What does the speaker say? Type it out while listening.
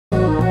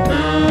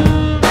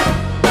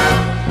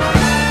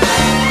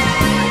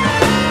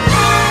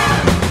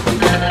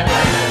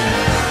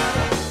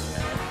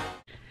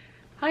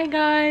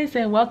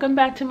guys, and welcome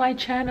back to my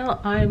channel.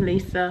 I'm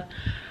Lisa.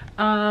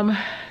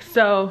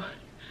 So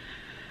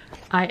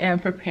I am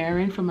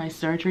preparing for my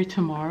surgery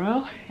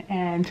tomorrow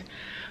and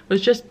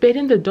was just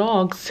bathing the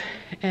dogs,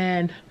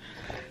 and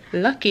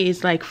Lucky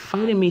is like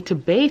fighting me to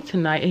bathe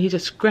tonight, and he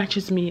just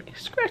scratch me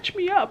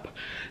up.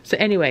 So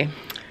anyway,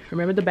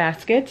 remember the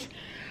baskets?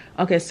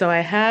 Okay, so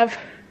I have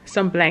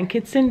some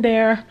blankets in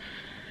there.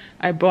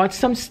 I brought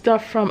some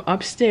stuff from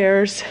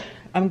upstairs.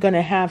 I'm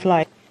gonna have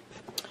like,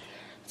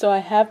 so I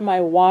have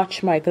my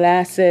watch, my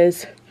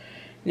glasses,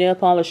 nail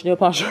polish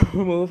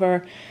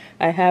remover.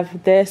 I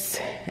have this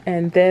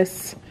and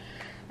this.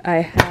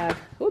 I have,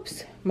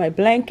 oops, my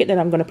blanket that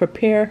I'm gonna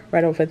prepare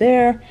right over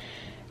there.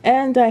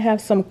 And I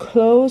have some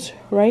clothes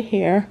right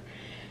here,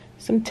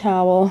 some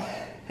towel,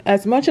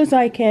 as much as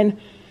I can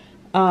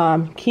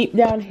keep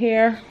down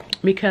here,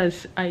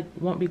 because I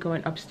won't be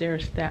going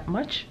upstairs that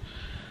much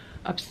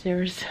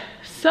upstairs.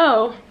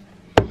 So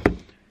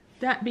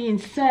that being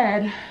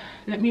said,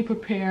 let me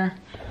prepare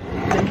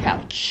the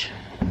couch.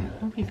 I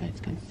hope you guys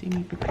can see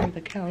me prepare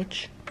the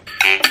couch.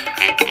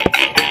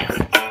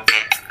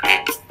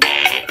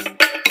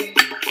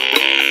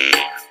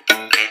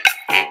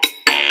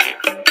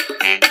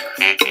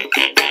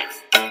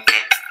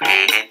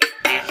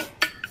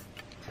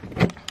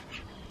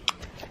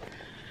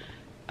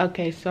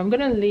 Okay, so I'm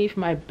gonna leave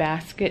my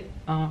basket.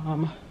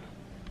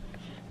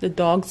 The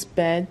dogs'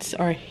 beds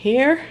are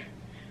here.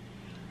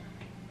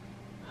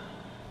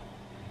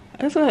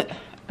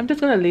 I'm just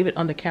gonna leave it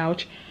on the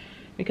couch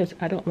because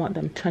I don't want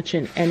them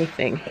touching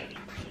anything.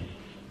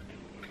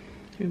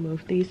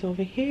 Remove these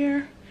over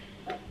here.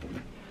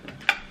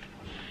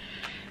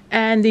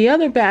 And the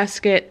other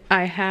basket,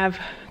 I have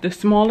the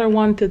smaller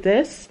one to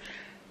this.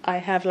 I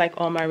have like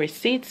all my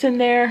receipts in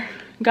there.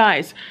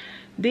 Guys,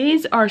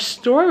 these are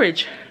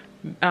storage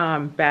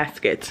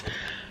baskets,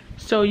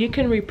 so you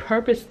can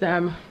repurpose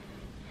them.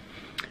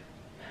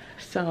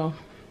 So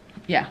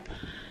yeah,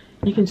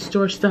 you can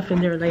store stuff in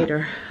there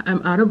later.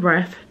 I'm out of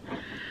breath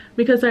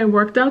because I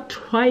worked out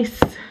twice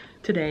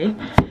today.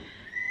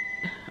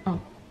 Oh,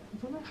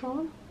 is that my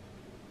phone?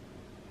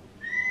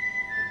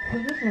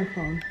 Where is my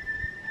phone?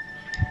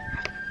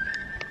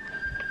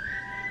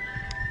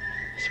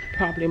 It's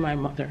probably my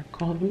mother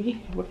calling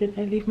me. Where did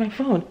I leave my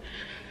phone?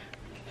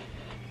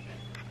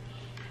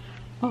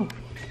 Oh.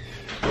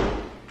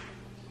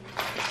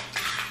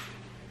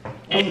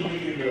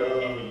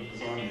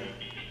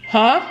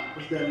 Huh?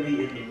 What's that meat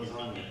in the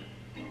lasagna?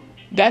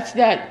 That's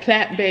that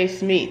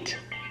plant-based meat.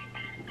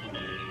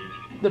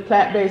 The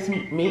plant-based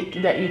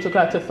meat that you took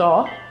out to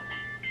thaw.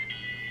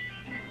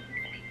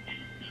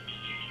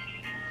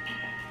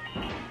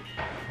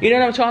 You know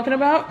what I'm talking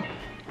about?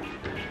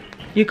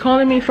 You're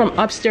calling me from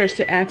upstairs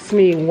to ask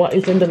me what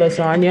is in the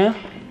lasagna.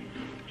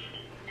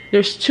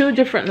 There's two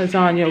different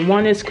lasagna.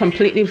 One is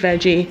completely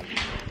veggie,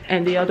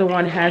 and the other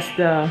one has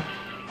the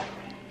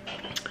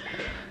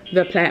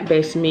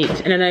plant-based meat.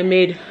 And then I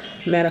made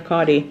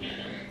manicotti.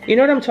 You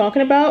know what I'm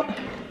talking about?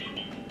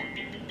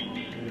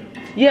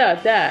 Yeah,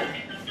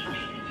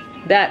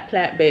 that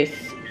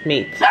plant-based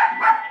meat.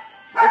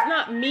 It's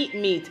not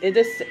meat. They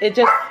just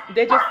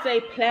say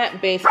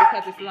plant-based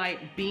because it's like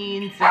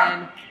beans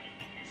and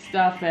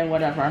stuff and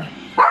whatever.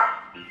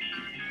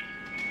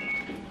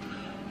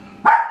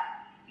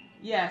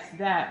 Yes,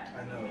 that.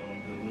 I know,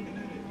 I'm looking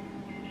at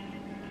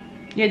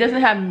it. Yeah, it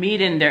doesn't have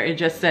meat in there. It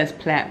just says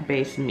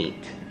plant-based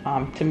meat,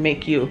 to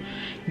make you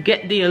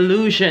get the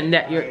illusion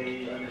that you're.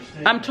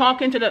 I'm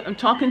talking to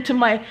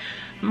my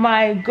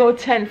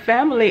GO10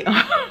 family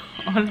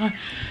online.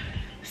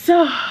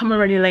 So I'm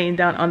already laying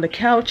down on the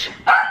couch.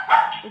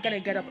 We're gonna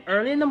get up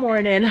early in the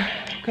morning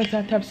because I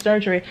have to have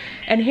surgery.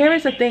 And here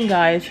is the thing,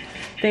 guys.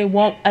 They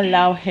won't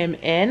allow him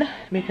in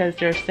because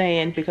they're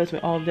saying, because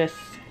with all this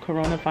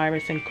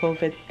coronavirus and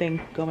COVID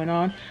thing going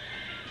on,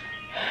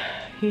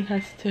 he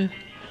has to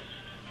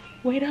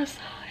wait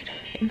outside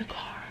in the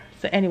car.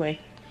 So anyway,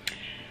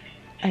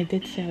 I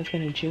did say I was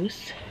gonna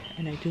juice,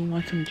 and I do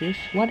want some juice.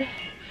 What?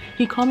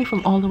 He called me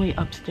from all the way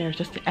upstairs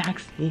just to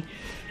ask me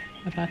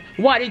about.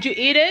 What, did you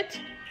eat it?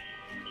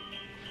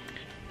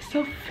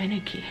 So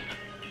finicky.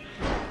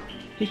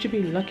 He should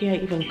be lucky I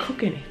even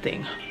cook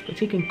anything, because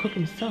he can cook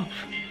himself.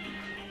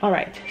 All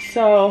right,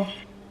 so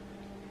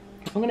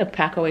I'm gonna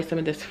pack away some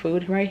of this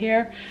food right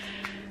here.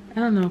 I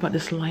don't know about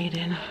this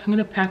lighting. I'm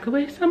gonna pack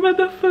away some of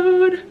the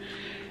food,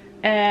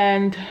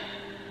 and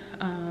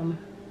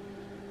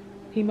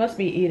he must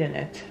be eating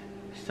it.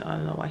 So I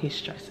don't know why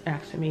he's just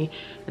asking me,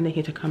 and then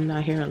he had to come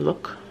down here and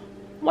look.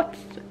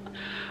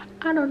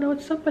 I don't know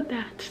what's up with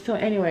that. So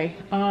anyway,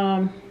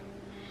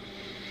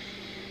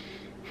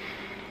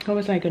 what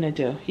was I gonna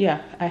do?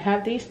 Yeah, I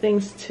have these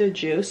things to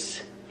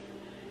juice.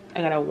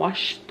 I gotta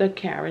wash the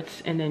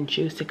carrots and then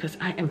juice it because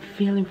I am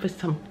feeling for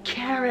some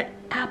carrot,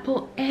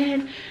 apple,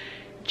 and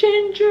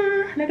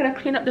ginger. And I gotta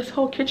clean up this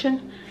whole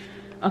kitchen.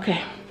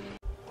 Okay.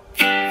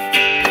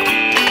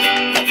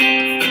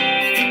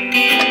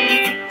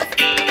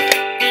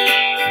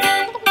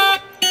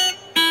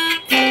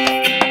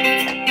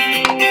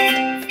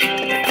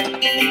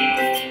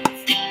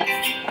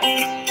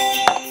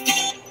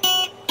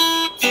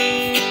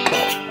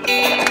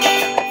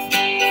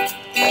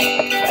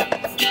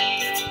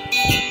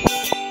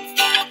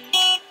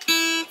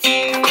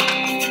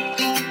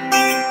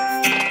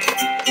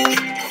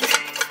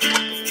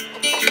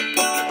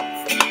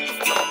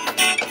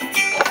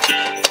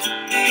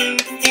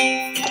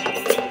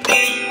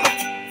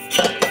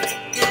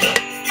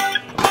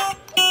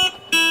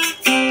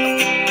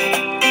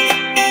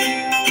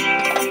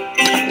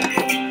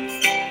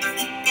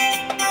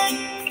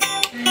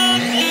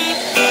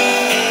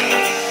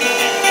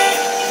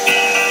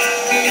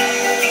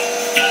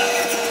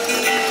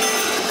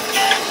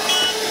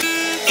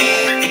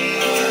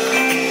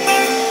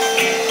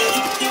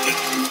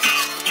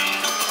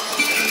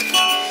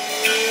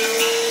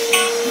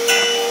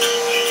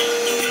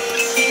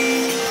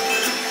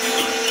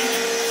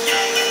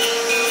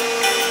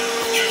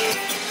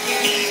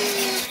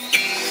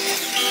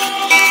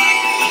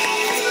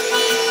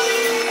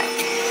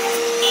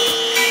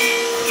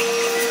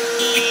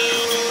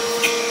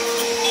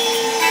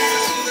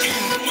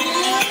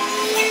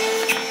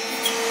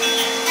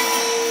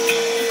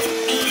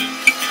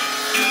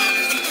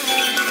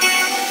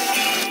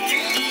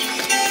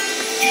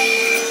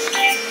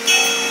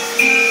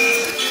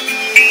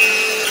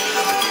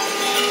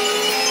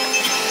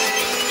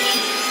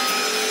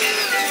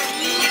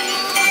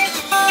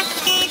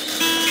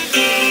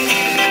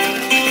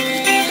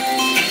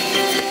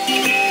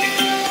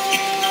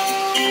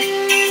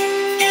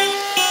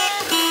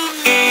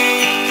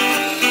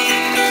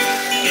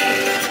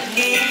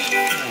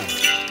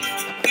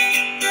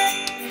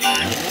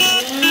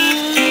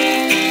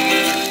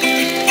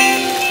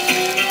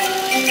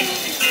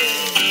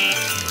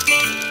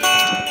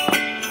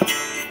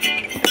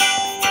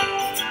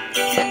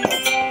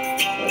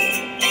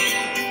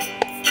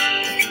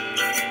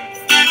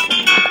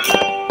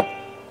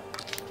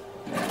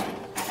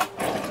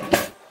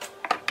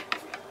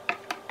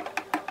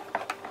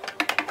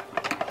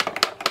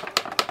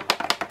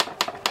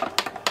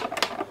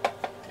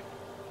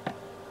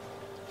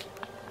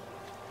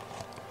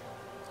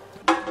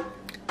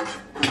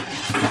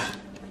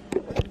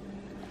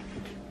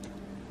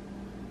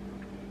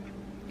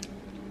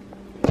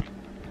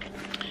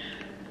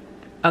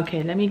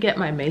 Okay, let me get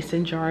my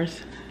mason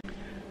jars.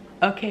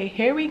 Okay,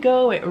 here we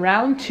go with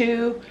round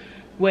 2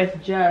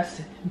 with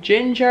just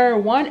ginger,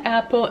 1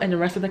 apple, and the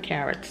rest of the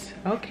carrots.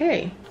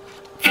 Okay.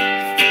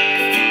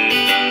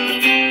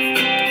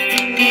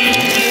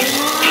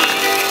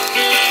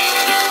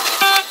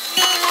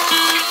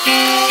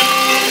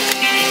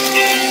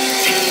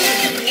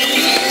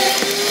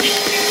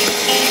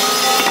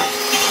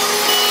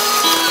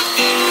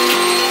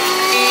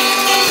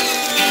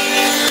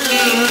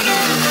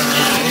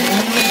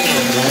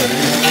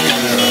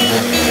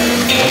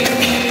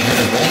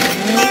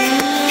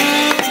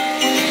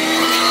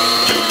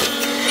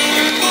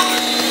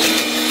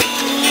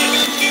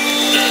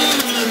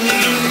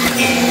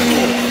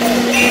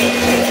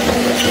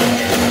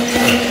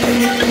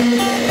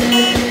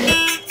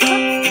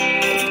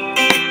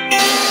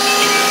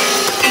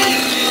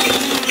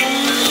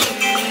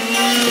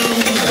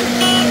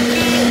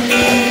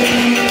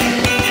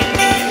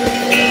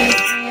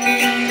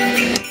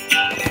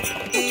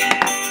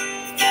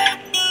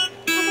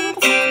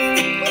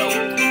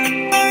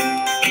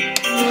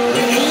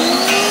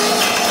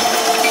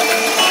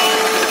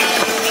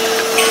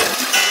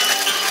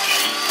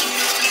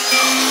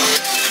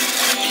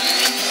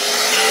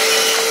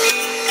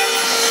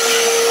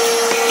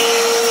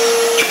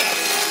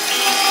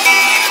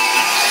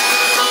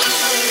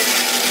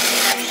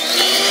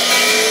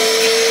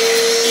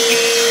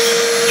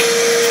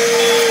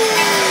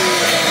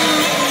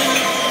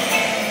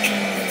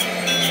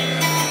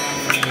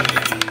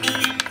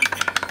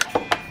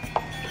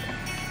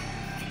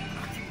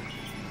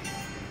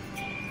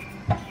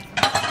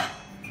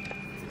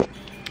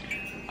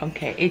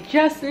 Okay, it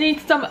just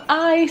needs some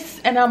ice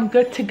and I'm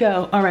good to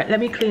go. All right, let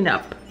me clean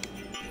up.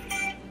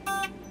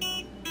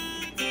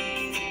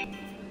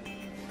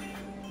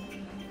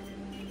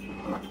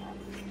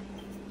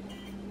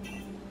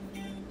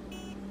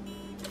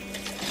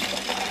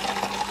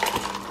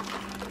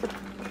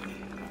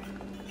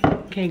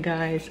 Okay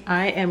guys,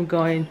 I am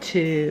going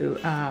to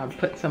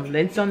put some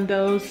lids on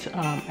those.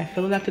 I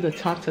fill it up to the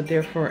top so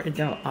therefore it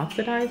don't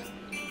oxidize.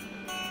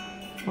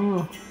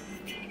 Oh.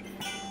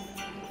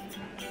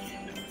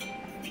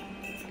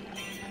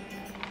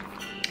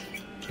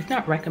 It's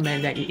not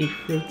recommended that you eat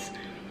fruits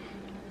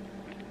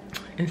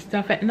and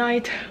stuff at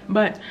night,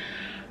 but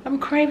I'm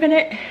craving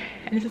it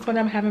and this is what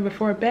I'm having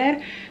before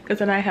bed, because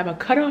then I have a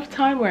cutoff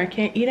time where I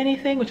can't eat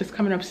anything, which is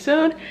coming up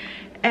soon.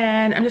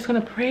 And I'm just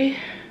gonna pray,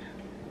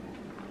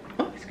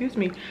 excuse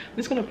me, I'm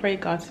just gonna pray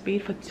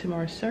Godspeed for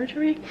tomorrow's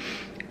surgery.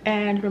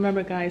 And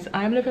remember guys,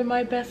 I'm living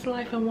my best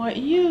life and want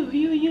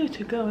you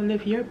to go and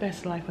live your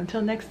best life.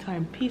 Until next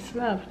time, peace,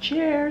 love,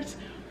 cheers.